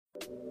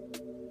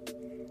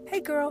Hey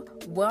girl,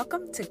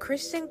 welcome to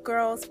Christian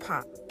Girls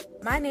Pop.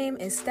 My name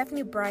is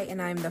Stephanie Bright and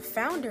I'm the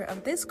founder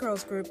of this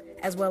girls group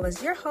as well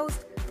as your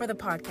host for the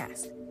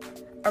podcast.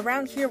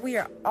 Around here we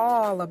are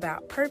all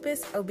about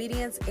purpose,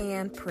 obedience,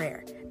 and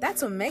prayer.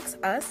 That's what makes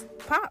us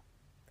pop.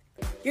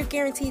 You're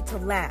guaranteed to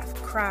laugh,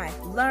 cry,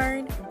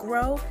 learn,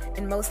 grow,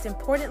 and most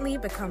importantly,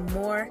 become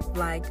more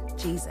like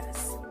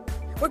Jesus.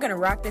 We're going to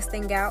rock this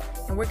thing out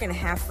and we're going to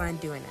have fun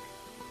doing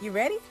it. You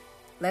ready?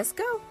 Let's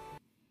go.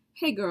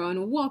 Hey girl,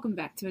 and welcome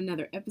back to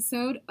another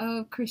episode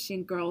of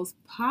Christian Girls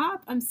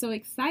Pop. I'm so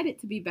excited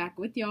to be back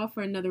with y'all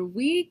for another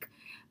week.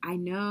 I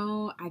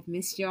know I've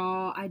missed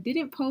y'all. I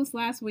didn't post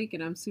last week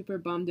and I'm super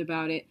bummed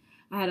about it.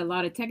 I had a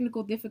lot of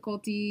technical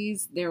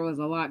difficulties. There was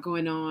a lot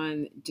going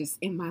on just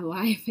in my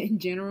life in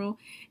general.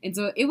 And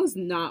so it was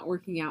not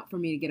working out for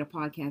me to get a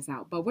podcast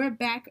out. But we're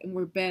back and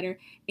we're better.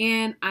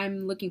 And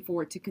I'm looking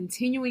forward to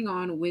continuing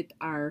on with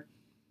our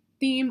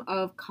theme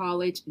of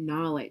college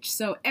knowledge.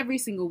 So every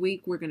single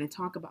week, we're going to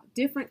talk about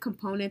different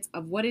components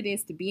of what it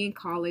is to be in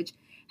college,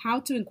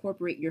 how to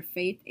incorporate your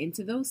faith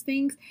into those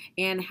things,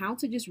 and how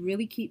to just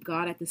really keep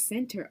God at the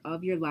center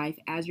of your life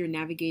as you're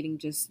navigating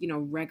just,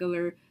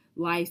 regular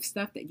life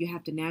stuff that you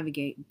have to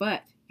navigate,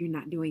 but you're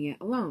not doing it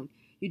alone.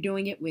 You're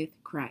doing it with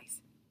Christ.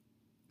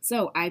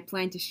 So I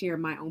plan to share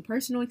my own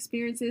personal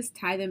experiences,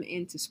 tie them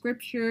into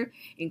scripture,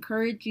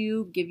 encourage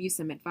you, give you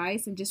some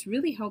advice, and just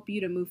really help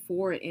you to move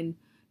forward in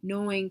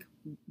knowing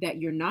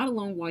that you're not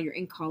alone while you're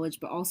in college,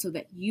 but also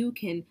that you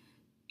can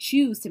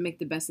choose to make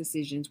the best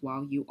decisions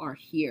while you are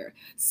here.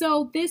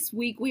 So this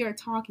week we are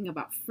talking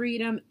about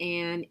freedom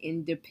and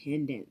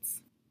independence.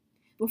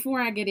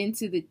 Before I get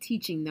into the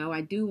teaching though,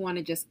 I do want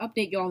to just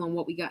update y'all on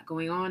what we got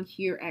going on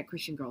here at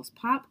Christian Girls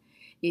Pop.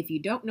 If you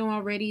don't know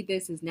already,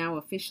 this is now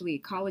officially a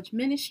college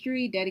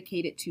ministry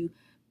dedicated to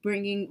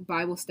bringing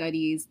Bible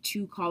studies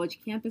to college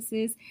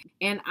campuses.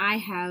 And I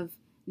have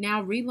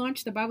now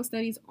relaunched the Bible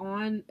studies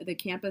on the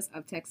campus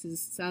of Texas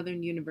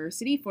Southern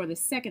University for the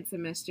second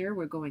semester.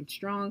 We're going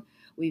strong.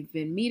 We've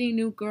been meeting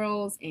new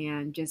girls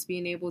and just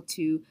being able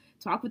to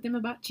talk with them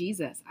about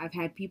Jesus. I've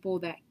had people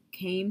that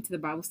came to the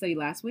Bible study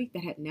last week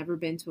that had never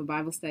been to a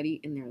Bible study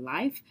in their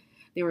life.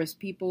 There was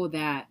people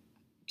that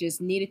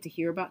just needed to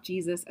hear about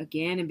Jesus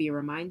again and be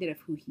reminded of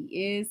who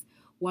he is.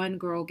 One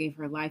girl gave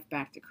her life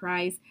back to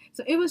Christ.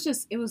 So it was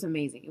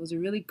amazing. It was a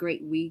really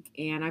great week.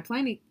 And I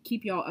plan to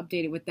keep y'all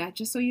updated with that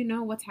just so you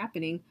know what's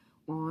happening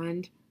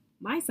on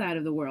my side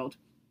of the world.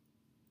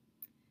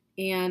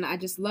 And I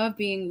just love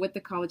being with the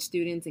college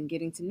students and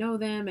getting to know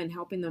them and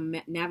helping them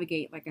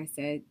navigate, like I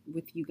said,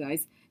 with you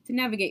guys, to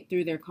navigate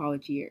through their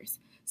college years.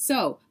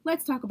 So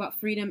let's talk about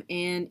freedom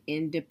and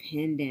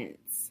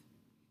independence.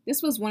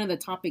 This was one of the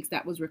topics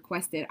that was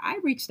requested. I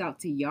reached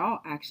out to y'all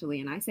actually,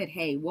 and I said,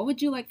 hey, what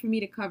would you like for me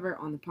to cover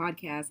on the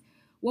podcast?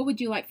 What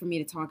would you like for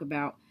me to talk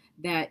about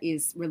that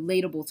is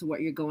relatable to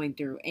what you're going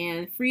through?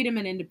 And freedom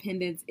and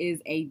independence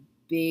is a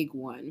big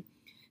one.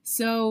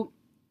 So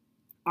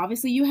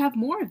obviously you have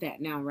more of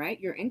that now, right?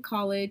 You're in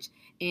college,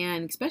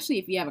 and especially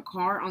if you have a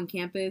car on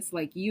campus,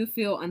 like you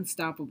feel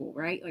unstoppable,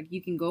 right? Like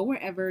you can go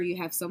wherever, you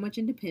have so much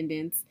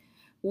independence.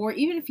 Or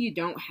even if you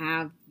don't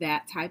have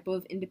that type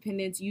of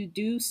independence, you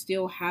do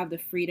still have the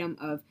freedom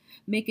of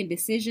making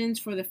decisions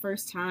for the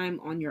first time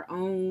on your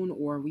own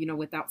or,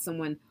 without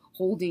someone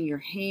holding your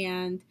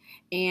hand.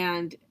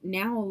 And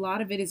now a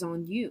lot of it is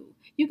on you.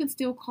 You can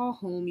still call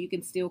home. You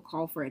can still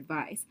call for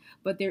advice.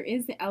 But there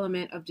is the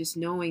element of just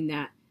knowing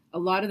that a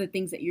lot of the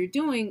things that you're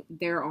doing,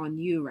 they're on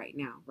you right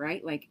now,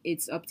 right? Like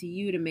it's up to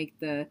you to make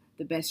the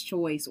best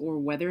choice, or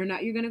whether or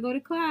not you're going to go to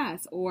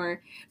class,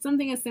 or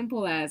something as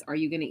simple as, are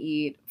you going to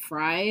eat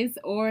fries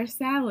or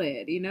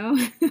salad,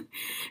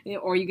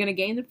 or you're going to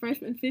gain the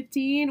freshman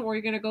 15, or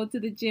you're going to go to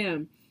the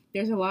gym.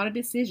 There's a lot of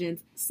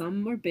decisions.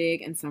 Some are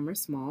big and some are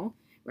small,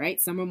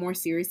 right? Some are more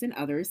serious than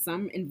others.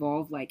 Some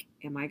involve like,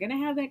 am I going to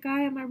have that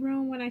guy in my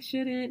room when I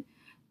shouldn't?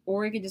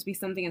 Or it could just be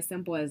something as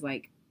simple as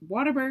like,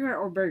 Whataburger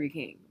or Burger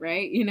King,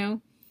 right?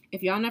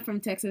 If y'all not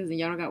from Texas and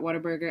y'all don't got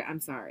Whataburger,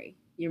 I'm sorry.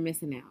 You're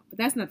missing out. But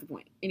that's not the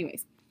point.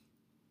 Anyways.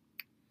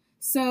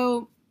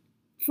 So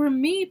for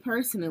me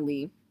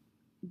personally,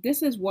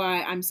 this is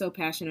why I'm so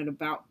passionate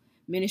about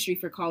ministry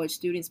for college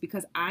students,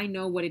 because I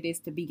know what it is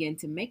to begin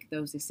to make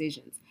those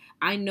decisions.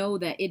 I know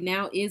that it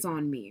now is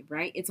on me,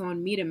 right? It's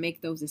on me to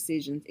make those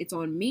decisions. It's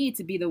on me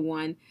to be the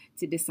one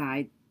to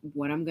decide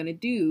what I'm going to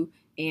do.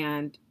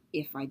 And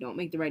if I don't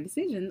make the right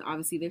decision,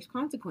 obviously there's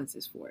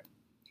consequences for it.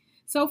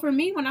 So for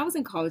me, when I was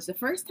in college, the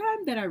first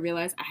time that I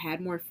realized I had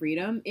more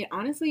freedom, it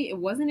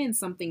wasn't in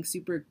something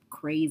super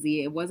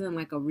crazy. It wasn't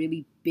like a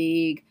really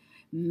big,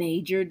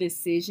 major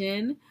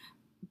decision,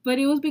 but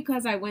it was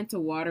because I went to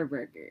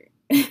Whataburger.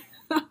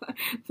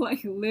 Like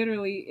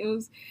literally,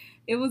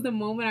 it was the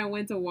moment I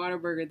went to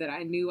Whataburger that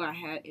I knew I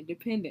had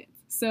independence.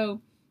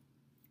 So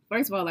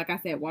first of all, like I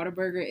said,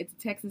 Whataburger, it's a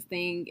Texas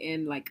thing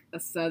and like a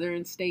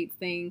southern states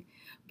thing,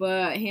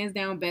 but hands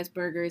down best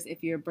burgers.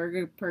 If you're a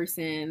burger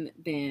person,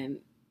 then,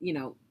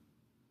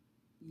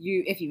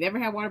 if you've ever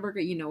had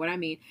Whataburger, you know what I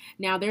mean.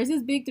 Now, there's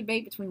this big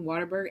debate between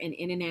Whataburger and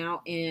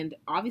In-N-Out, and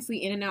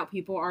obviously In-N-Out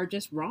people are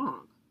just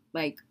wrong.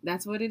 Like,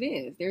 that's what it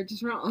is. They're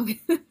just wrong.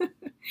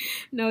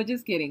 No,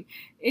 just kidding.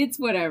 It's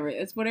whatever.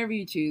 It's whatever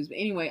you choose. But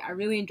anyway, I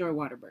really enjoy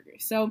Whataburger.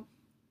 So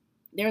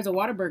there's a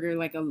Whataburger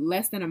like a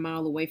less than a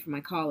mile away from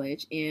my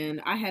college, and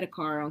I had a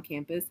car on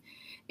campus.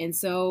 And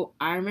so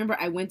I remember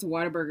I went to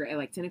Whataburger at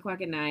like 10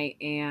 o'clock at night,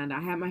 and I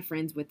had my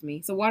friends with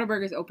me. So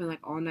Whataburger's open like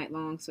all night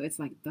long, so it's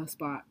like the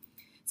spot.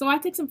 So I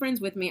took some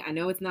friends with me. I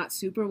know it's not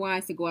super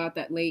wise to go out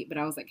that late, but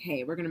I was like,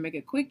 hey, we're going to make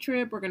a quick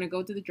trip. We're going to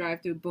go to the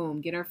drive-thru,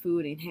 boom, get our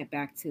food, and head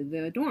back to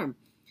the dorm.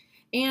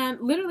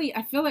 And literally,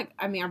 I feel like,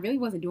 I mean, I really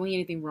wasn't doing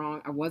anything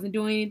wrong. I wasn't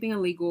doing anything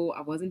illegal.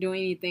 I wasn't doing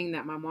anything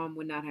that my mom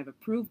would not have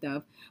approved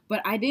of.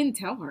 But I didn't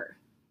tell her.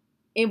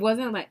 It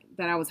wasn't like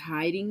that I was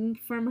hiding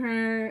from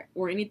her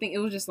or anything. It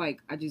was just like,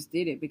 I just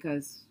did it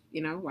because,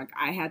 like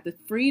I had the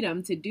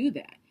freedom to do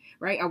that,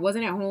 right? I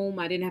wasn't at home.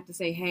 I didn't have to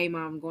say, hey,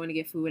 mom, I'm going to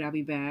get food. I'll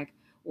be back.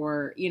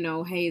 Or,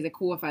 hey, is it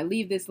cool if I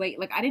leave this late?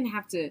 Like, I didn't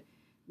have to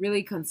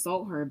really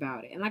consult her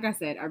about it. And like I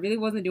said, I really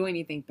wasn't doing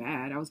anything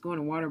bad. I was going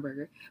to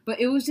Whataburger.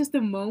 But it was just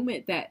a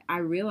moment that I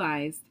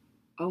realized,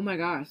 oh my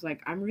gosh,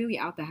 like I'm really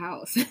out the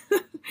house. It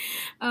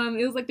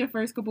was like the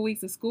first couple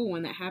weeks of school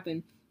when that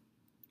happened.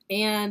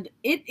 And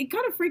it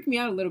kind of freaked me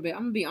out a little bit.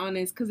 I'm going to be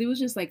honest, because it was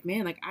just like,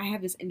 man, like I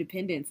have this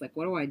independence. Like,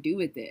 what do I do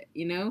with it?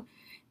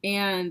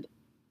 And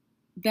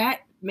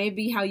that may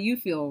be how you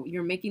feel.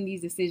 You're making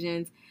these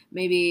decisions.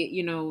 Maybe,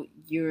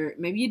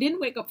 maybe you didn't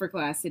wake up for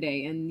class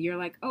today and you're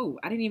like, oh,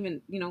 I didn't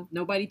even,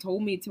 nobody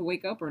told me to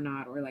wake up or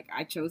not. Or like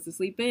I chose to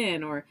sleep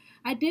in, or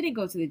I didn't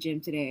go to the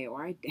gym today,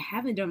 or I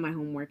haven't done my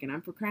homework and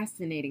I'm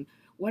procrastinating.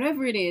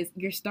 Whatever it is,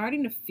 you're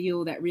starting to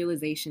feel that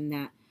realization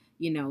that,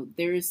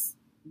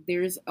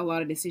 there's a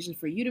lot of decisions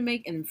for you to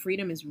make, and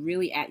freedom is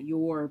really at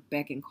your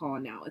beck and call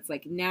now. It's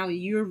like now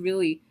you're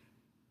really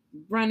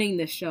running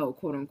the show,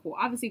 quote unquote.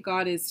 Obviously,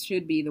 God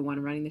should be the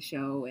one running the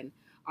show, and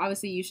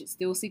obviously you should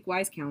still seek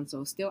wise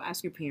counsel, still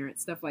ask your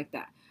parents, stuff like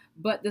that.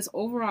 But this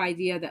overall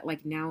idea that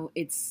like now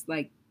it's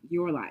like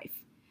your life,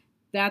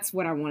 that's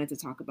what I wanted to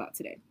talk about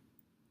today.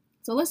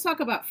 So let's talk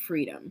about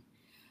freedom.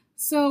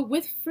 So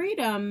with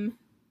freedom,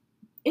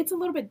 it's a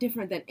little bit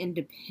different than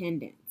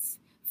independence.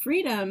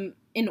 Freedom,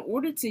 in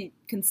order to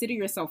consider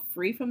yourself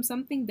free from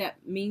something, that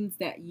means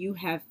that you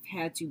have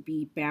had to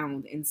be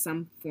bound in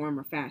some form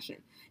or fashion.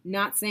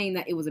 Not saying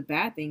that it was a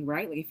bad thing,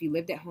 right? Like if you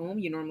lived at home,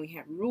 you normally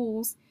had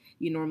rules,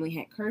 you normally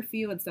had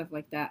curfew and stuff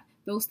like that.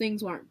 Those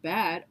things weren't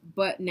bad,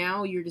 but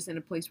now you're just in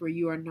a place where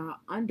you are not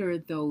under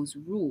those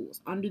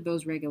rules, under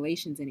those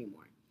regulations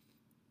anymore.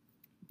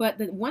 But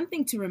the one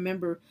thing to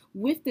remember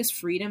with this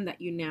freedom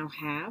that you now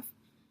have,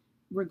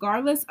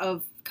 regardless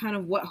of kind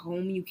of what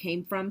home you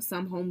came from,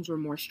 some homes were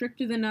more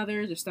stricter than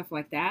others or stuff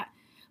like that.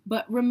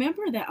 But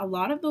remember that a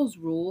lot of those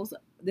rules,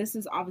 this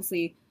is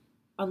obviously,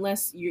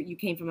 unless you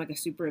came from like a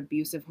super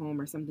abusive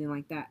home or something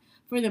like that.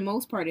 For the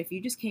most part, if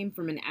you just came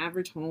from an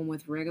average home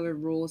with regular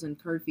rules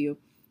and curfew,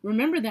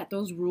 remember that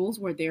those rules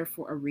were there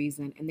for a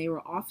reason, and they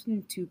were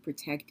often to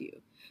protect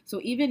you.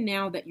 So even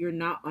now that you're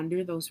not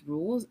under those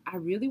rules, I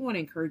really want to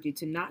encourage you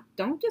to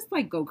don't just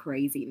like go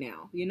crazy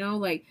now,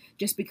 like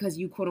just because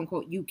you quote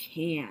unquote, you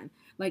can.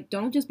 Like,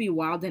 don't just be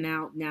wilding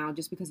out now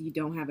just because you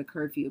don't have a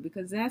curfew,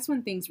 because that's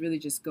when things really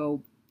just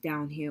go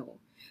downhill.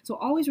 So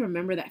always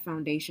remember that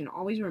foundation.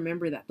 Always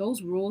remember that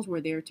those rules were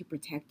there to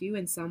protect you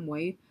in some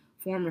way,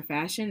 form, or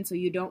fashion. So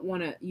you don't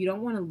want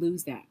to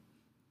lose that.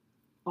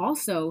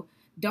 Also,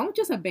 don't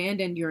just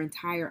abandon your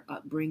entire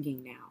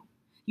upbringing now.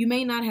 You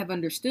may not have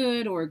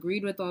understood or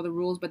agreed with all the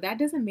rules, but that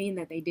doesn't mean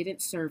that they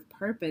didn't serve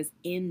purpose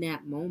in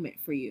that moment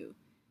for you.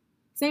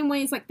 Same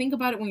way, it's like, think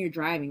about it when you're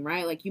driving,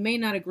 right? Like, you may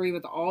not agree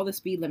with all the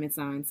speed limit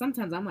signs.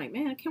 Sometimes I'm like,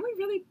 man, can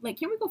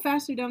we go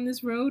faster down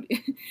this road?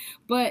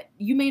 But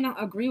you may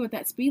not agree with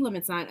that speed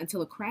limit sign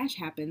until a crash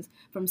happens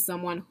from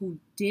someone who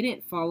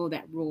didn't follow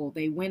that rule.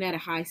 They went at a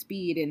high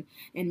speed,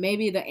 and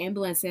maybe the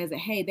ambulance says that,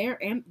 hey,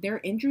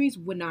 their injuries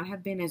would not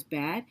have been as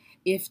bad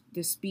if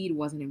the speed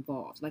wasn't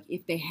involved, like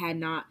if they had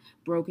not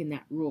broken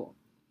that rule.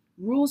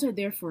 Rules are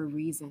there for a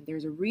reason.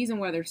 There's a reason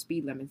why there's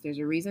speed limits. There's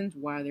a reason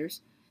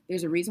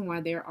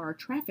why there are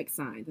traffic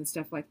signs and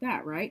stuff like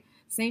that, right?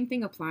 Same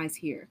thing applies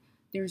here.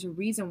 There's a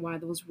reason why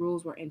those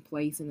rules were in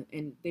place,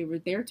 and they were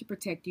there to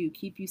protect you,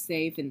 keep you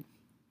safe, and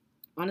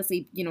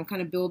honestly,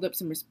 kind of build up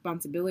some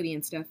responsibility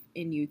and stuff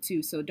in you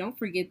too. So don't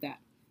forget that.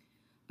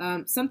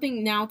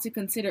 Something now to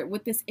consider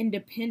with this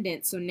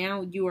independence. So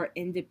now you are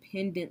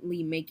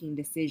independently making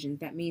decisions.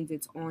 That means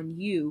it's on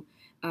you,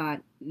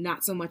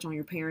 not so much on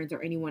your parents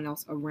or anyone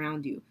else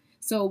around you.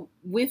 So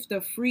with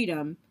the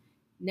freedom,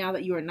 now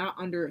that you are not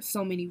under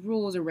so many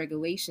rules or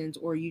regulations,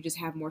 or you just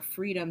have more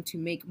freedom to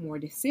make more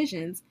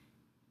decisions,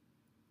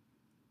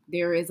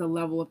 there is a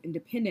level of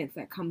independence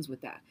that comes with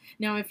that.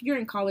 Now, if you're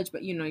in college,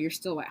 but you're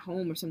still at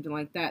home or something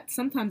like that,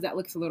 sometimes that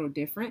looks a little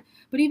different.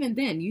 But even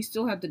then, you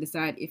still have to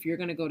decide if you're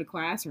going to go to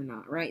class or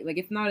not, right? Like,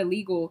 it's not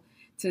illegal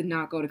to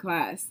not go to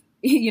class.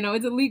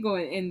 It's illegal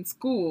in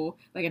school,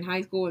 like in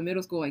high school and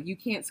middle school. Like, you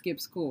can't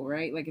skip school,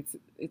 right? Like,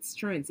 it's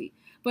truancy.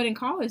 But in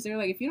college, they're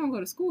like, if you don't go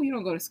to school, you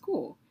don't go to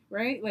school.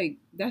 right? Like,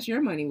 that's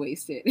your money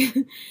wasted.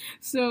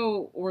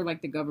 So, or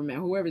like the government,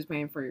 whoever's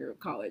paying for your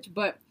college.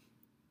 But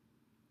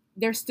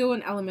there's still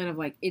an element of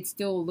like, it's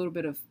still a little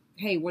bit of,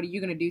 hey, what are you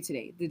going to do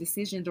today? The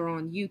decisions are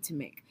on you to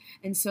make.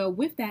 And so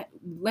with that,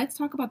 let's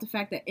talk about the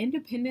fact that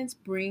independence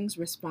brings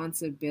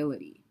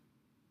responsibility.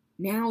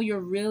 Now you're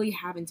really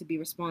having to be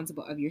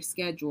responsible of your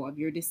schedule, of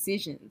your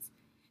decisions.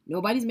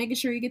 Nobody's making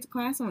sure you get to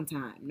class on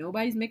time.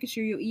 Nobody's making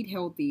sure you eat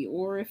healthy,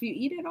 or if you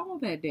eat at all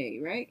that day,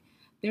 right?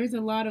 There's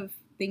a lot of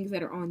things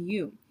that are on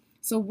you.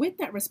 So with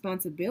that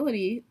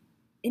responsibility,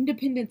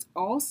 independence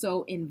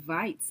also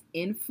invites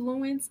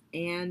influence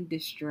and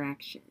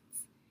distractions.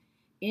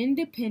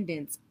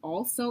 Independence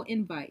also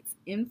invites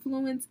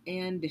influence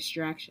and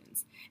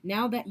distractions.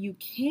 Now that you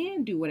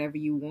can do whatever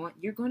you want,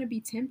 you're going to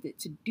be tempted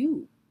to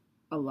do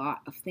a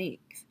lot of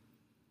things.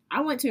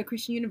 I went to a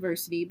Christian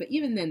university, but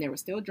even then there was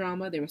still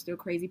drama, there were still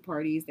crazy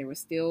parties, there was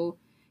still,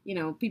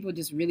 people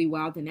just really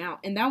wilding out.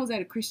 And that was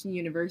at a Christian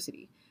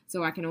university.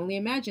 So I can only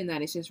imagine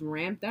that it's just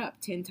ramped up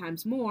 10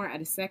 times more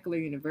at a secular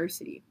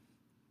university.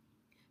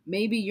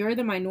 Maybe you're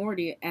the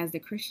minority as the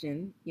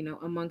Christian,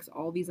 amongst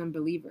all these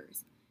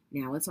unbelievers.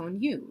 Now it's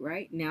on you,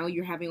 right? Now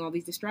you're having all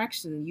these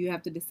distractions and you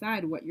have to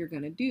decide what you're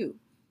going to do.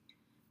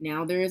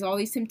 Now there is all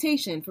these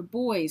temptation for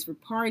boys, for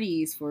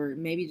parties, for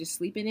maybe just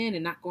sleeping in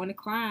and not going to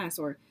class,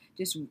 or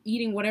just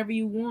eating whatever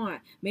you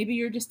want. Maybe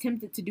you're just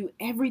tempted to do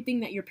everything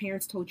that your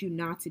parents told you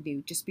not to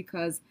do just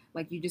because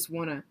like you just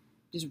want to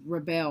just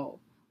rebel,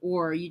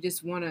 or you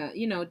just want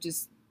to,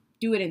 just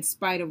do it in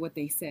spite of what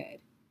they said.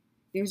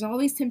 There's all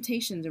these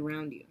temptations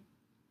around you.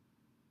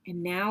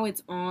 And now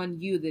it's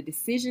on you. The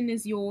decision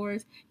is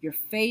yours. Your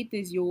faith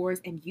is yours.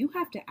 And you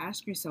have to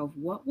ask yourself,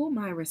 what will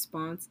my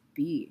response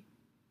be?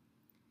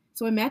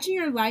 So imagine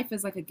your life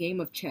as like a game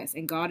of chess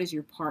and God is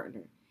your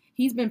partner.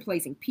 He's been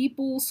placing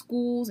people,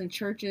 schools, and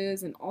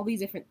churches and all these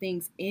different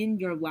things in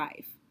your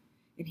life.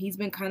 And he's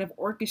been kind of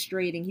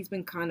orchestrating. He's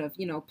been kind of,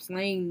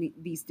 playing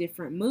these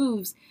different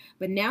moves.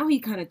 But now he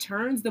kind of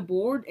turns the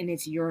board and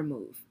it's your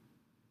move,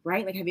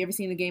 right? Like, have you ever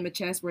seen the game of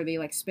chess where they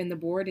like spin the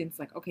board and it's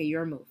like, okay,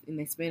 your move. And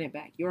they spin it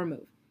back, your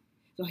move.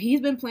 So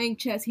he's been playing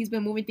chess. He's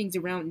been moving things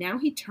around. Now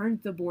he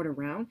turns the board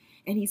around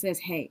and he says,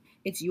 hey,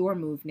 it's your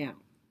move now.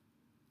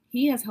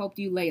 He has helped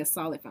you lay a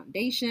solid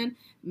foundation.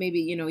 Maybe,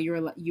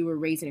 you were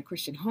raised in a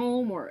Christian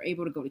home or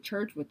able to go to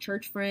church with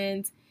church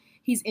friends.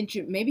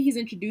 Maybe he's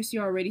introduced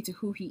you already to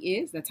who he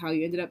is. That's how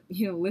you ended up,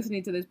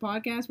 listening to this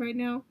podcast right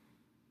now.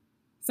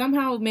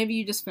 Somehow, maybe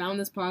you just found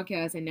this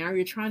podcast and now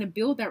you're trying to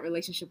build that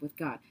relationship with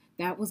God.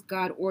 That was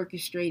God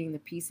orchestrating the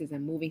pieces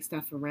and moving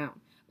stuff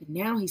around. But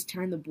now he's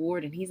turned the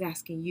board and he's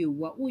asking you,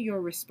 what will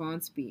your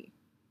response be?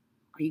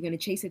 Are you going to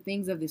chase the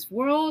things of this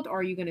world, or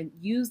are you going to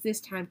use this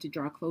time to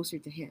draw closer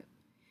to him?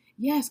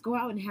 Yes, go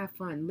out and have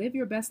fun. Live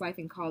your best life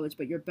in college,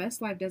 but your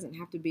best life doesn't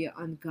have to be an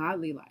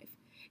ungodly life.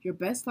 Your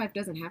best life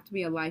doesn't have to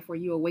be a life where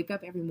you will wake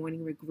up every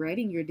morning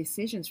regretting your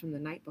decisions from the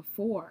night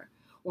before,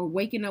 or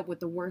waking up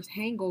with the worst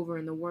hangover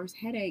and the worst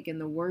headache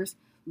and the worst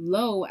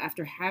low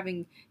after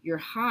having your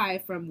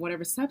high from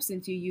whatever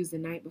substance you used the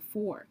night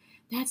before.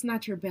 That's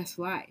not your best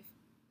life.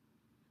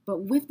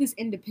 But with this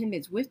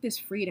independence, with this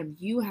freedom,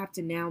 you have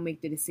to now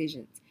make the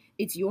decisions.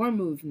 It's your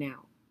move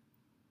now.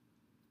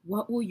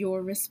 What will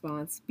your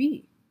response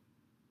be?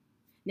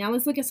 Now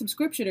let's look at some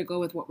scripture to go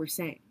with what we're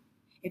saying.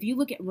 If you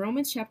look at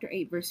Romans chapter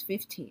 8, verse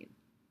 15,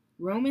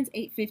 Romans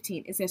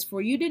 8:15, it says,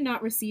 for you did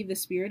not receive the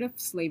spirit of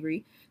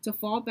slavery to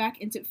fall back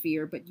into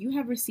fear, but you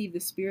have received the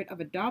spirit of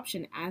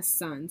adoption as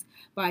sons,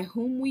 by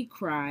whom we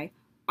cry,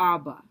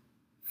 Abba,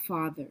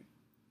 Father.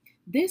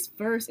 This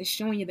verse is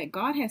showing you that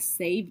God has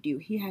saved you.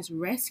 He has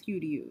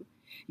rescued you.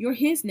 You're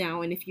his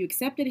now, and if you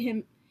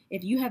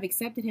have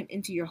accepted him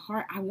into your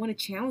heart, I want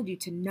to challenge you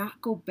to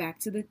not go back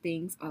to the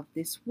things of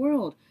this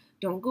world.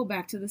 Don't go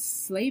back to the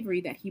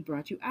slavery that he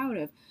brought you out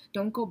of.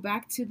 Don't go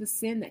back to the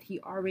sin that he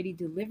already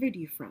delivered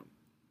you from.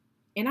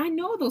 And I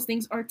know those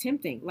things are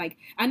tempting. Like,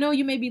 I know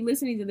you may be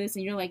listening to this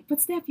and you're like, but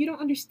Steph, you don't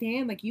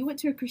understand. Like, you went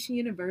to a Christian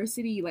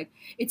university. Like,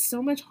 it's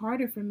so much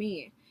harder for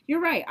me.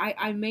 You're right.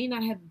 I may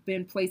not have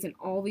been placed in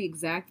all the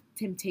exact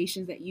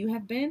temptations that you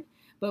have been,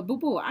 but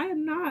boo-boo, I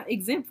am not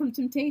exempt from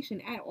temptation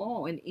at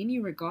all in any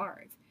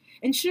regards.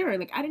 And sure,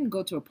 like, I didn't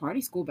go to a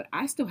party school, but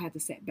I still had to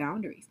set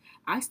boundaries.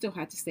 I still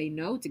had to say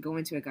no to go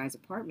into a guy's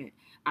apartment.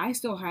 I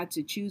still had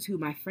to choose who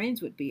my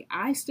friends would be.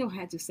 I still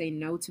had to say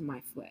no to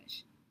my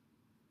flesh.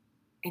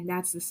 And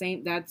that's the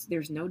same.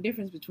 There's no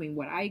difference between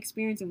what I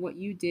experienced and what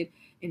you did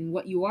and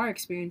what you are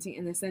experiencing,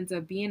 in the sense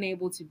of being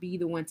able to be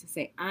the one to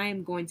say, I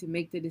am going to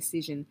make the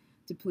decision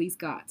to please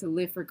God, to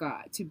live for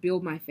God, to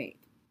build my faith.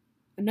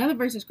 Another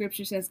verse of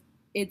scripture says,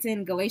 it's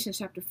in Galatians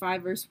chapter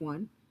 5, verse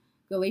 1.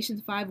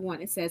 Galatians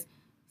 5:1, it says,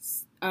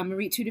 I'm going to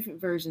read two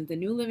different versions. The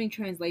New Living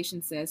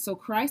Translation says, so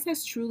Christ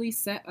has truly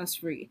set us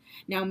free.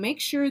 Now make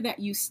sure that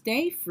you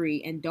stay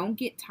free and don't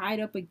get tied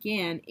up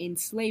again in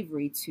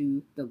slavery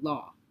to the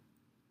law.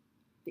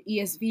 The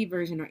ESV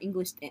version, or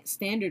English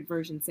Standard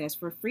Version, says,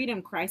 for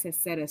freedom Christ has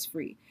set us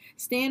free.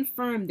 Stand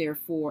firm,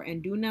 therefore,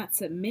 and do not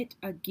submit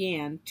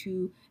again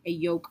to a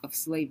yoke of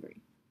slavery.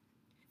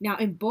 Now,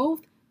 in both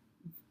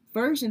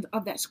versions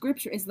of that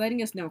scripture is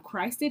letting us know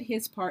Christ did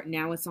his part.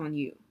 Now it's on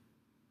you,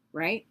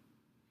 right?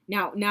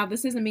 Now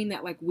this doesn't mean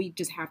that like we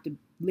just have to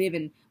live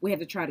and we have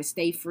to try to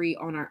stay free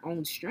on our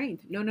own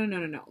strength. No.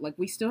 Like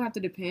we still have to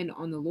depend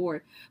on the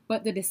Lord,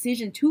 but the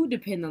decision to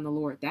depend on the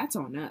Lord, that's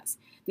on us.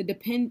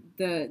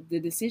 The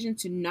decision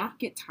to not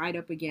get tied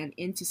up again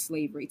into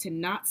slavery, to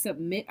not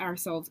submit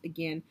ourselves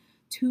again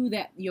to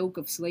that yoke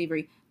of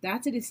slavery,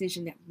 that's a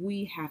decision that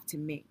we have to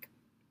make.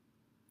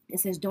 It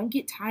says, don't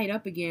get tied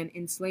up again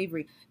in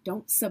slavery.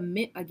 Don't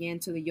submit again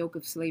to the yoke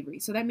of slavery.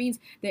 So that means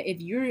that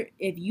if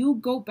you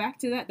go back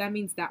to that, that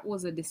means that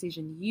was a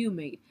decision you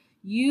made.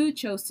 You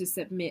chose to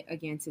submit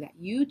again to that.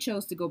 You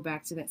chose to go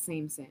back to that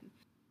same sin.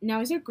 Now,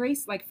 is there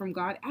grace like from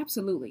God?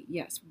 Absolutely.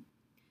 Yes.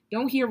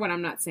 Don't hear what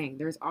I'm not saying.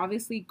 There's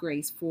obviously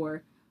grace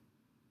for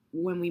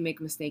when we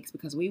make mistakes,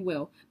 because we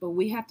will, but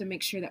we have to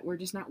make sure that we're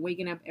just not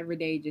waking up every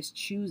day just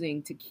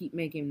choosing to keep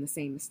making the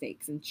same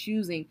mistakes and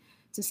choosing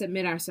to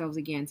submit ourselves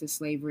again to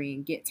slavery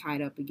and get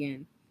tied up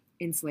again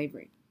in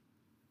slavery.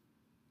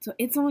 So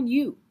it's on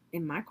you.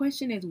 And my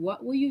question is,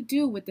 what will you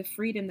do with the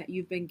freedom that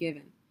you've been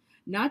given?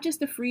 Not just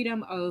the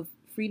freedom of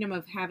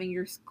having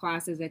your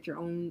classes at your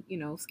own,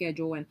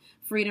 schedule, and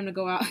freedom to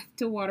go out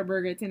to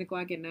Whataburger at 10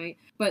 o'clock at night.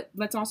 But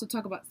let's also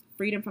talk about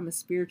freedom from a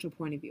spiritual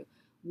point of view.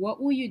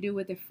 What will you do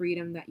with the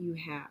freedom that you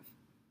have?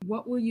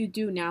 What will you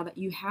do now that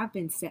you have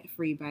been set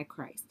free by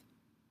Christ?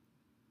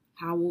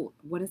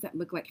 What does that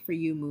look like for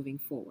you moving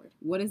forward?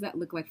 What does that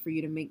look like for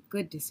you to make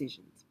good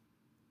decisions?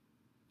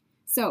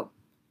 So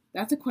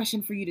that's a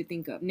question for you to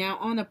think of. Now,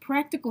 on the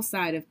practical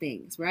side of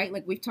things, right?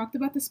 Like we've talked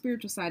about the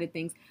spiritual side of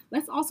things.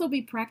 Let's also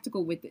be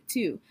practical with it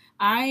too.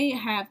 I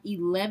have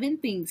 11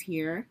 things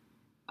here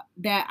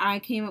that I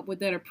came up with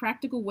that are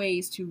practical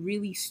ways to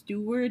really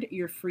steward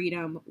your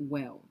freedom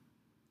well.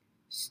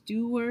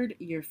 Steward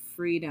your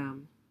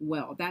freedom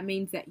well. That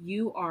means that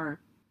you are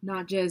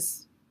not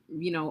just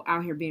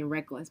out here being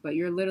reckless, but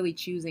you're literally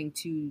choosing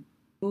to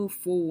move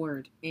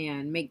forward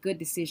and make good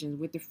decisions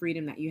with the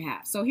freedom that you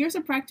have. So here's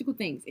some practical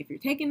things. If you're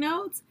taking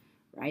notes,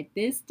 write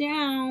this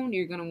down.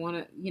 You're going to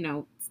want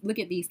to, look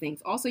at these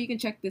things. Also, you can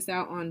check this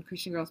out on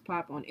Christian Girls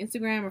Pop on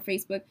Instagram or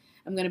Facebook.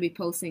 I'm going to be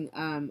posting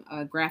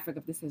a graphic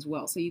of this as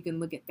well, so you can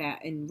look at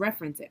that and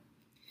reference it.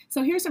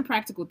 So here's some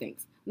practical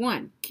things.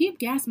 1, keep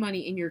gas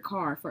money in your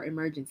car for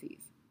emergencies.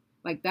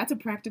 Like, that's a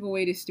practical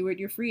way to steward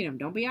your freedom.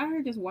 Don't be out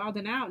here just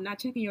wilding out and not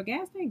checking your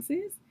gas tank,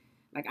 sis.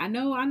 Like, I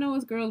know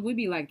as girls, we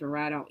be like to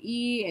ride on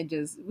E and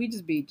we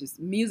just be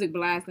music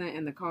blasting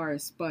and the car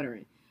is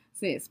sputtering.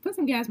 Sis, put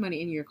some gas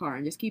money in your car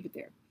and just keep it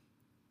there.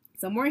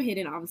 Somewhere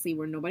hidden, obviously,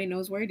 where nobody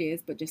knows where it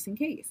is, but just in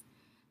case.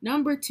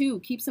 Number 2,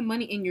 keep some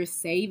money in your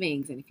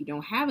savings. And if you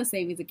don't have a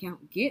savings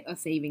account, get a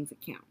savings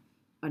account.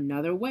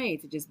 Another way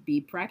to just be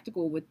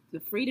practical with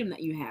the freedom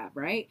that you have,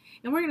 right?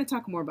 And we're going to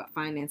talk more about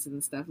finances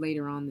and stuff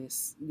later on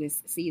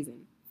this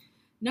season.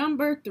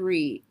 Number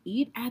 3,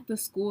 eat at the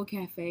school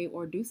cafe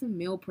or do some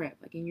meal prep,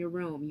 like in your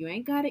room. You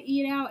ain't got to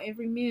eat out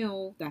every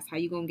meal. That's how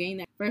you're going to gain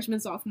that freshman,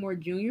 sophomore,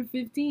 junior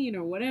 15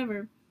 or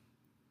whatever.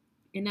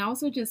 And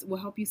also just will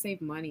help you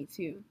save money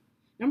too.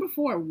 Number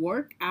 4,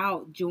 work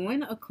out.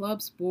 Join a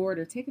club sport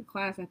or take a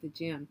class at the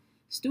gym.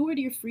 Steward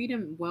your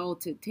freedom well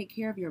to take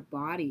care of your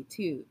body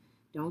too.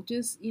 Don't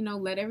just,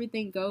 let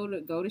everything go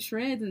to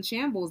shreds and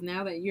shambles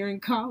now that you're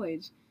in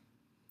college.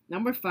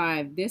 Number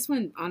 5, this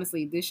one,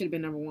 honestly, this should have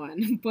been number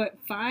 1, but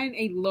find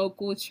a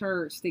local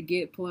church to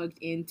get plugged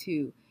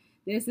into.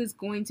 This is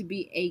going to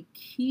be a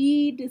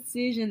key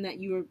decision that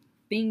you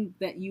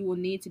will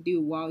need to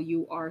do while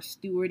you are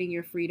stewarding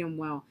your freedom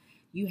well.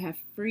 You have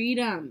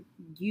freedom.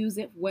 Use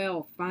it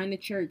well. Find a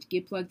church.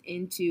 Get plugged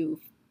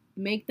into.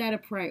 Make that a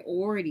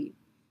priority.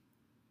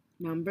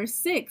 Number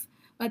 6,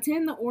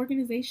 attend the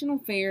organizational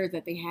fairs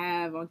that they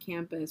have on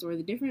campus or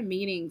the different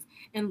meetings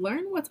and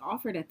learn what's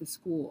offered at the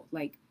school.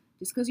 Like,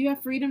 just because you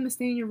have freedom to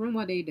stay in your room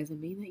all day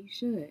doesn't mean that you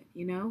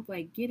should,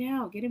 Like, get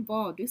out, get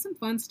involved, do some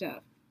fun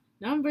stuff.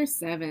 Number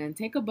 7,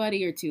 take a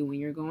buddy or two when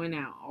you're going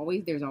out.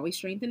 There's always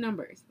strength in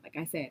numbers. Like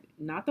I said,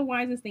 not the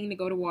wisest thing to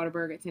go to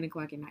Whataburger at 10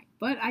 o'clock at night,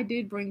 but I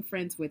did bring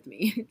friends with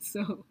me.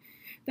 So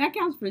that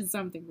counts for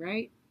something,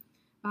 right?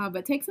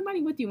 But take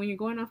somebody with you when you're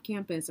going off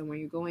campus and when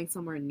you're going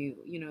somewhere new.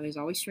 There's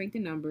always strength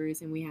in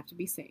numbers and we have to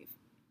be safe.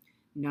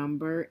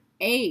 Number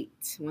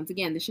 8, once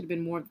again, this should have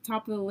been more at the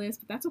top of the list,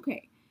 but that's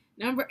okay.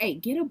 Number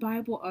 8, get a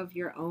Bible of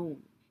your own.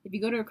 If you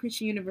go to a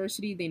Christian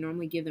university, they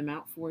normally give them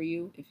out for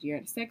you. If you're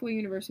at a secular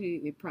university,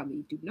 they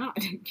probably do not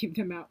give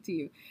them out to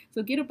you.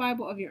 So get a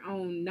Bible of your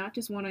own, not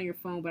just one on your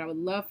phone, but I would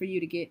love for you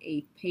to get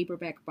a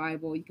paperback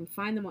Bible. You can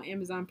find them on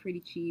Amazon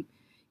pretty cheap.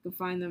 You can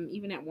find them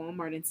even at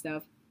Walmart and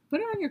stuff. Put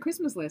it on your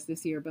Christmas list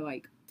this year, but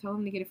tell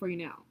them to get it for you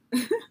now.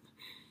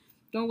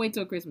 Don't wait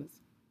till Christmas.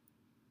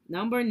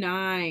 Number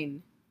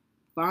 9,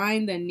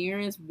 find the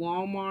nearest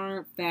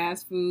Walmart,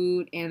 fast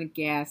food, and a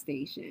gas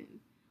station.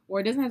 Or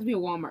it doesn't have to be a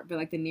Walmart,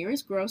 but the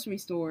nearest grocery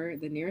store,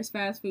 the nearest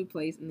fast food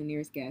place, and the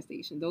nearest gas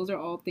station. Those are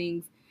all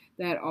things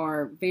that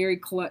are very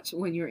clutch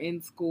when you're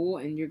in school,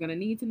 and you're going to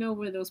need to know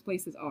where those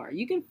places are.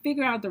 You can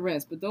figure out the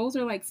rest, but those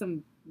are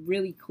some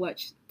really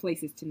clutch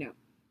places to know.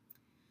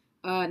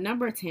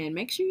 Number 10,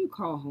 make sure you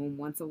call home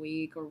once a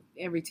week or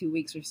every 2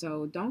 weeks or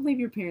so. Don't leave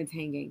your parents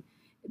hanging.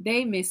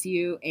 They miss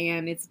you,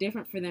 and it's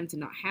different for them to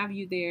not have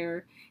you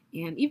there.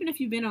 And even if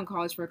you've been on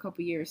college for a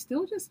couple years,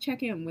 still just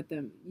check in with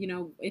them.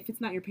 If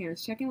it's not your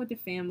parents, check in with the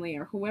family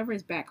or whoever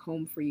is back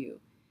home for you.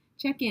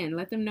 Check in,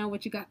 let them know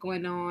what you got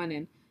going on,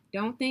 and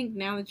don't think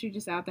now that you're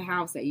just out the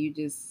house that you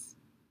just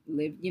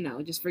live,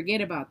 just forget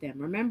about them.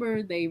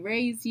 Remember, they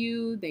raised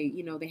you. They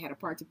had a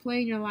part to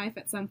play in your life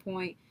at some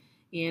point.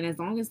 And as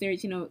long as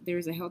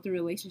there's a healthy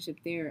relationship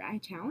there, I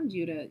challenge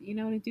you to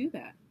do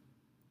that.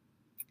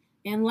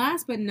 And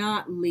last but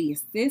not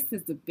least, this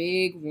is a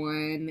big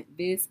one.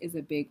 This is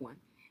a big one.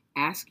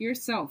 Ask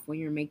yourself when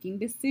you're making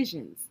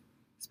decisions,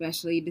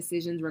 especially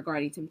decisions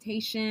regarding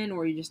temptation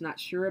or you're just not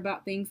sure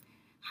about things,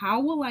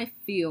 how will I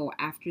feel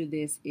after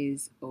this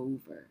is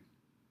over?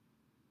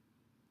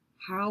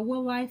 How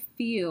will I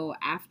feel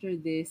after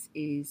this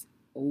is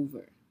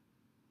over?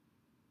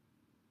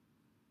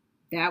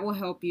 That will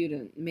help you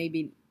to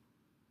maybe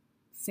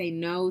say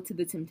no to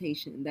the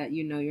temptation that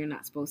you're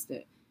not supposed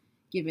to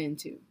give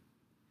into.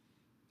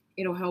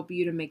 It'll help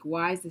you to make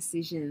wise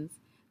decisions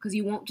because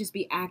you won't just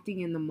be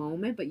acting in the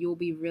moment, but you'll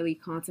be really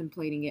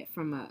contemplating it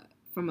from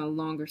a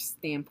longer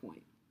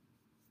standpoint.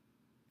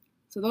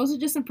 So those are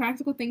just some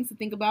practical things to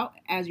think about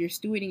as you're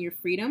stewarding your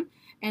freedom.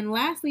 And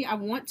lastly, I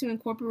want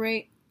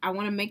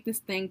to make this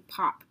thing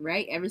pop,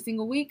 right? Every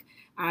single week,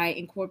 I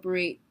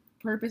incorporate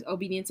purpose,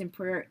 obedience, and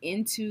prayer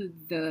into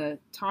the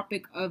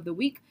topic of the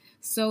week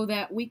so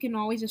that we can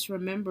always just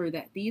remember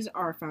that these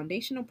are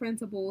foundational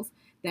principles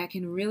that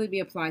can really be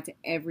applied to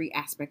every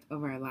aspect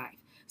of our life.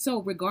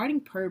 So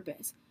regarding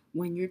purpose,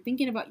 when you're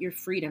thinking about your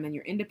freedom and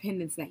your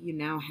independence that you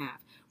now have,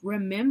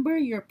 remember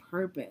your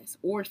purpose.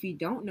 Or if you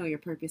don't know your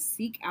purpose,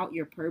 seek out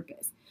your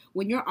purpose.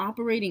 When you're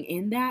operating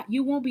in that,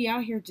 you won't be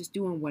out here just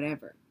doing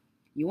whatever.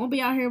 You won't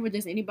be out here with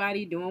just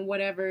anybody doing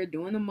whatever,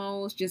 doing the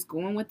most, just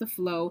going with the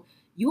flow.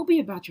 You'll be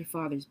about your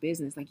Father's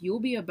business. Like, you'll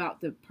be about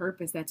the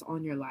purpose that's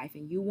on your life,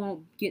 and you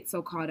won't get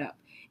so caught up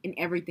in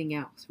everything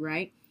else,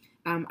 right?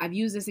 I've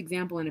used this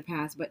example in the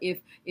past, but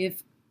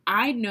if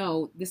I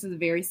know, this is a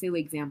very silly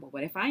example,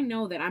 but if I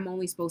know that I'm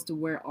only supposed to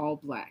wear all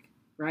black,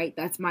 right?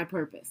 That's my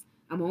purpose.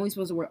 I'm only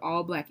supposed to wear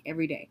all black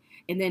every day.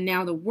 And then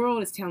now the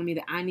world is telling me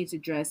that I need to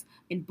dress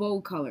in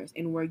bold colors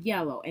and wear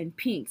yellow and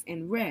pinks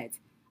and reds.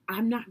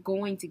 I'm not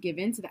going to give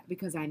in to that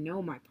because I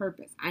know my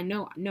purpose. I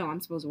know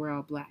I'm supposed to wear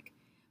all black.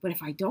 But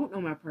if I don't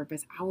know my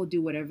purpose, I will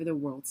do whatever the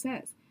world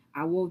says.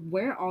 I will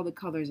wear all the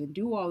colors and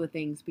do all the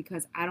things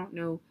because I don't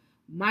know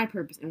my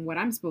purpose and what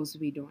I'm supposed to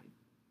be doing.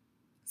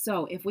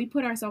 So if we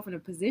put ourselves in a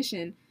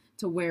position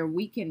to where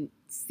we can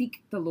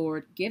seek the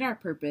Lord, get our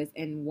purpose,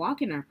 and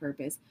walk in our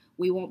purpose,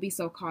 we won't be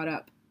so caught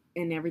up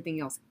in everything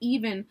else.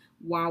 Even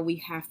while we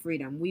have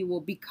freedom,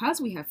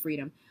 because we have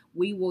freedom,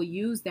 we will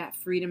use that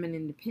freedom and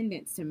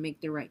independence to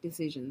make the right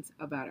decisions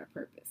about our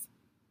purpose.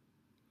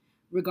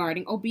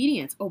 Regarding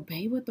obedience,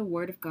 obey what the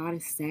Word of God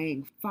is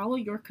saying. Follow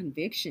your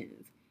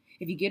convictions.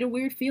 If you get a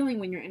weird feeling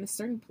when you're in a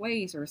certain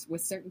place or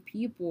with certain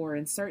people or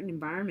in certain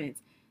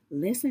environments,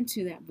 listen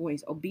to that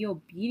voice. Or be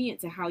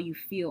obedient to how you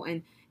feel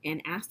and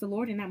ask the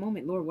Lord in that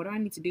moment, Lord, what do I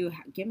need to do?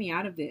 Get me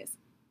out of this.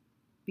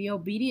 Be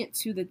obedient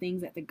to the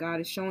things that God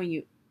is showing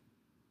you.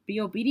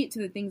 Be obedient to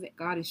the things that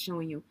God is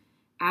showing you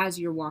as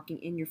you're walking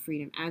in your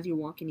freedom, as you're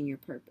walking in your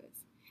purpose.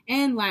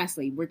 And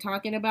lastly, we're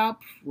talking about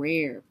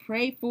prayer.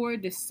 Pray for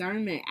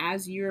discernment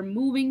as you're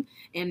moving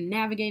and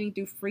navigating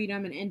through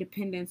freedom and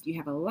independence. You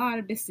have a lot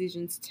of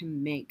decisions to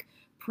make.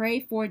 Pray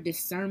for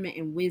discernment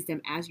and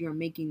wisdom as you're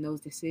making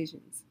those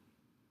decisions.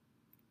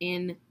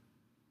 In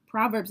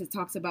Proverbs, it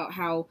talks about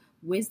how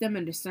wisdom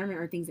and discernment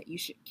are things that you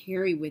should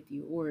carry with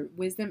you, or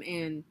wisdom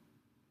and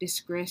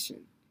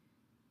discretion.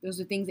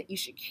 Those are things that you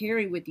should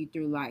carry with you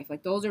through life.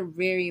 Like, those are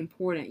very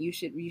important. You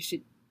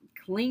should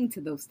cling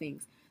to those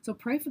things. So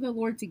pray for the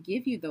Lord to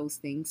give you those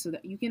things so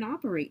that you can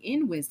operate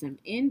in wisdom,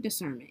 in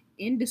discernment,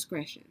 in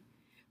discretion.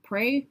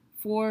 Pray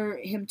for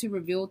Him to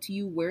reveal to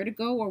you where to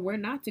go or where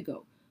not to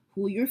go,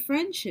 who your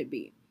friends should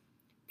be.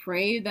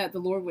 Pray that the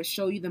Lord would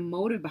show you the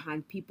motive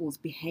behind people's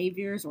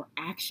behaviors or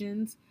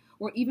actions,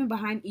 or even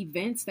behind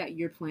events that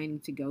you're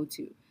planning to go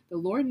to. The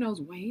Lord knows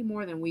way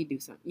more than we do.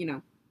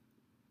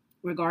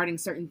 Regarding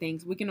certain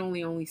things, we can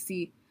only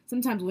see,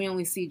 sometimes we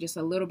only see just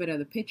a little bit of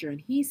the picture,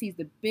 and He sees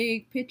the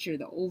big picture,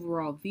 the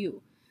overall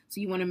view. So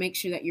you want to make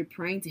sure that you're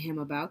praying to Him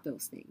about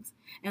those things.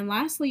 And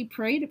lastly,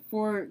 pray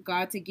for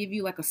God to give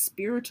you like a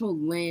spiritual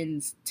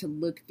lens to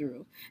look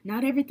through.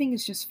 Not everything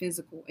is just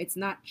physical. It's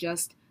not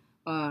just,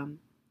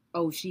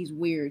 oh, she's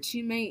weird.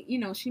 She may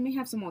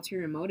have some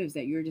ulterior motives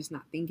that you're just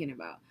not thinking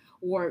about.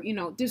 Or,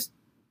 just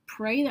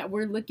pray that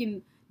we're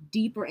looking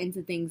deeper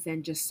into things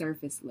than just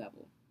surface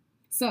level.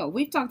 So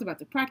we've talked about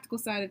the practical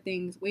side of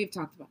things. We've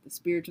talked about the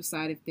spiritual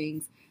side of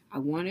things. I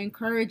want to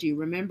encourage you.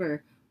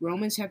 Remember,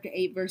 Romans chapter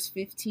 8, verse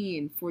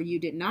 15, for you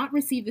did not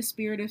receive the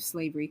spirit of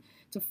slavery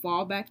to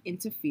fall back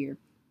into fear,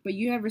 but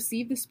you have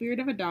received the spirit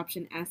of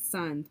adoption as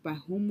sons, by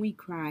whom we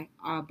cry,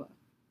 Abba,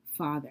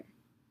 Father.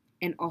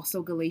 And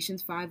also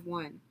Galatians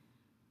 5:1,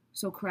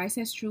 So Christ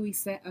has truly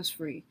set us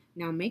free.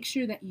 Now make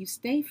sure that you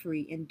stay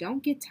free and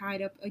don't get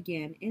tied up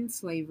again in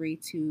slavery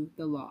to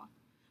the law.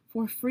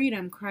 For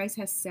freedom, Christ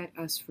has set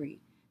us free.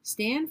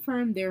 Stand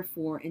firm,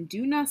 therefore, and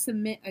do not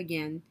submit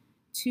again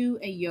to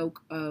a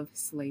yoke of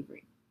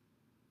slavery.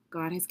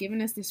 God has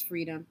given us this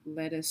freedom.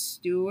 Let us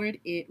steward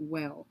it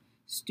well.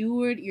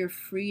 Steward your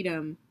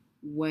freedom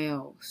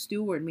well.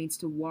 Steward means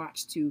to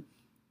watch, to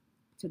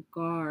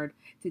guard,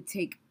 to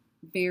take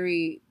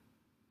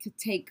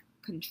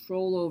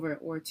control over,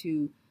 or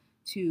to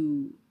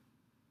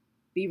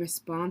be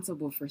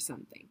responsible for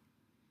something.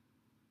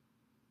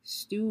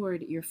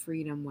 Steward your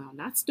freedom well.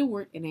 Not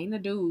Stewart. It ain't a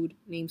dude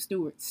named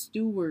Stewart.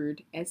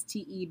 Steward,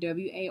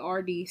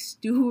 Steward.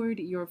 Steward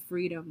your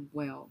freedom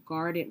well.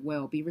 Guard it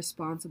well. Be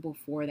responsible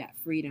for that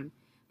freedom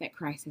that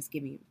Christ has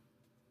given you.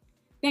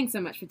 Thanks so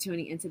much for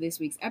tuning into this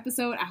week's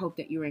episode. I hope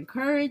that you're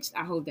encouraged.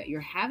 I hope that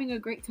you're having a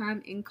great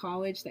time in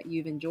college, that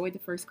you've enjoyed the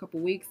first couple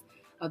weeks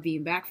of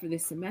being back for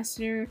this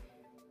semester.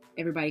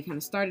 Everybody kind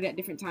of started at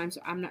different times,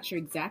 so I'm not sure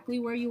exactly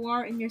where you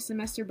are in your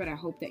semester, but I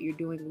hope that you're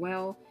doing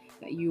well,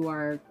 that you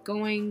are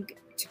going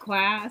to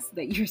class,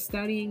 that you're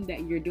studying,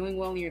 that you're doing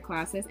well in your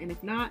classes, and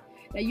if not,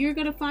 that you're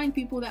going to find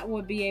people that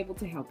will be able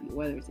to help you,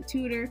 whether it's a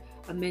tutor,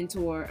 a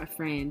mentor, a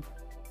friend.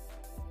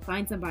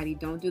 Find somebody.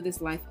 Don't do this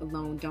life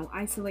alone. Don't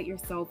isolate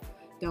yourself.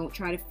 Don't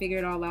try to figure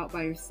it all out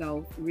by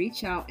yourself.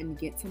 Reach out and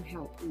get some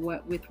help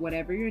with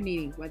whatever you're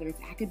needing, whether it's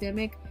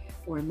academic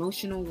or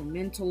emotional or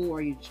mental,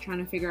 or you're just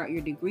trying to figure out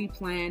your degree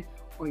plan,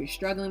 or you're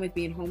struggling with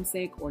being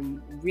homesick, or you're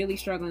really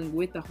struggling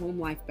with the home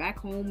life back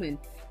home and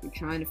you're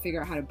trying to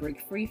figure out how to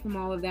break free from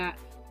all of that.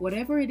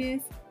 Whatever it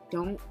is,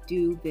 don't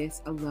do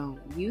this alone.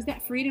 Use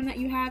that freedom that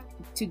you have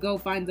to go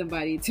find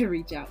somebody to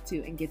reach out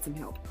to and get some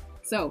help.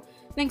 So,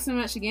 thanks so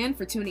much again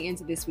for tuning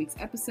into this week's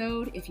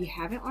episode. If you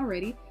haven't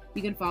already,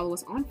 you can follow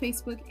us on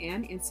Facebook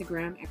and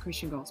Instagram at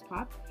Christian Girls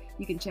Pop.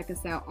 You can check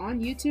us out on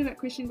YouTube at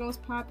Christian Girls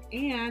Pop,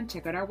 and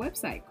check out our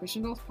website,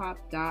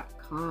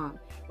 christiangirlspop.com,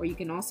 where you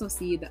can also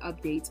see the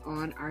updates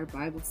on our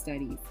Bible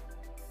studies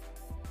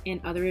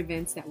and other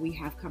events that we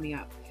have coming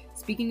up.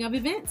 Speaking of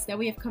events that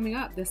we have coming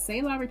up, the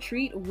Selah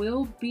Retreat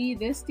will be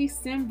this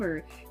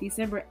December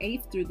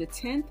 8th through the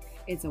 10th.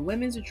 It's a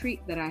women's retreat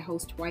that I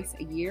host twice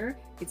a year.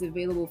 It's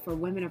available for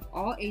women of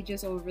all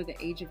ages over the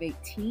age of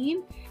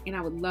 18, and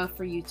I would love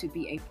for you to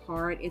be a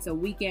part. It's a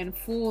weekend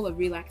full of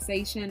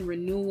relaxation,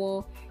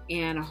 renewal,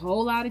 and a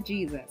whole lot of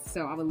Jesus.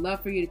 So I would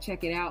love for you to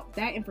check it out.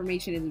 That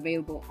information is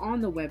available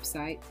on the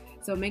website,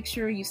 so make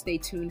sure you stay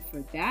tuned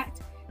for that.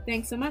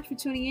 Thanks so much for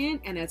tuning in,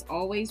 and as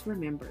always,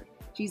 remember,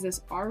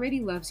 Jesus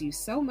already loves you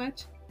so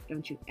much.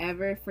 Don't you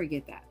ever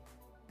forget that.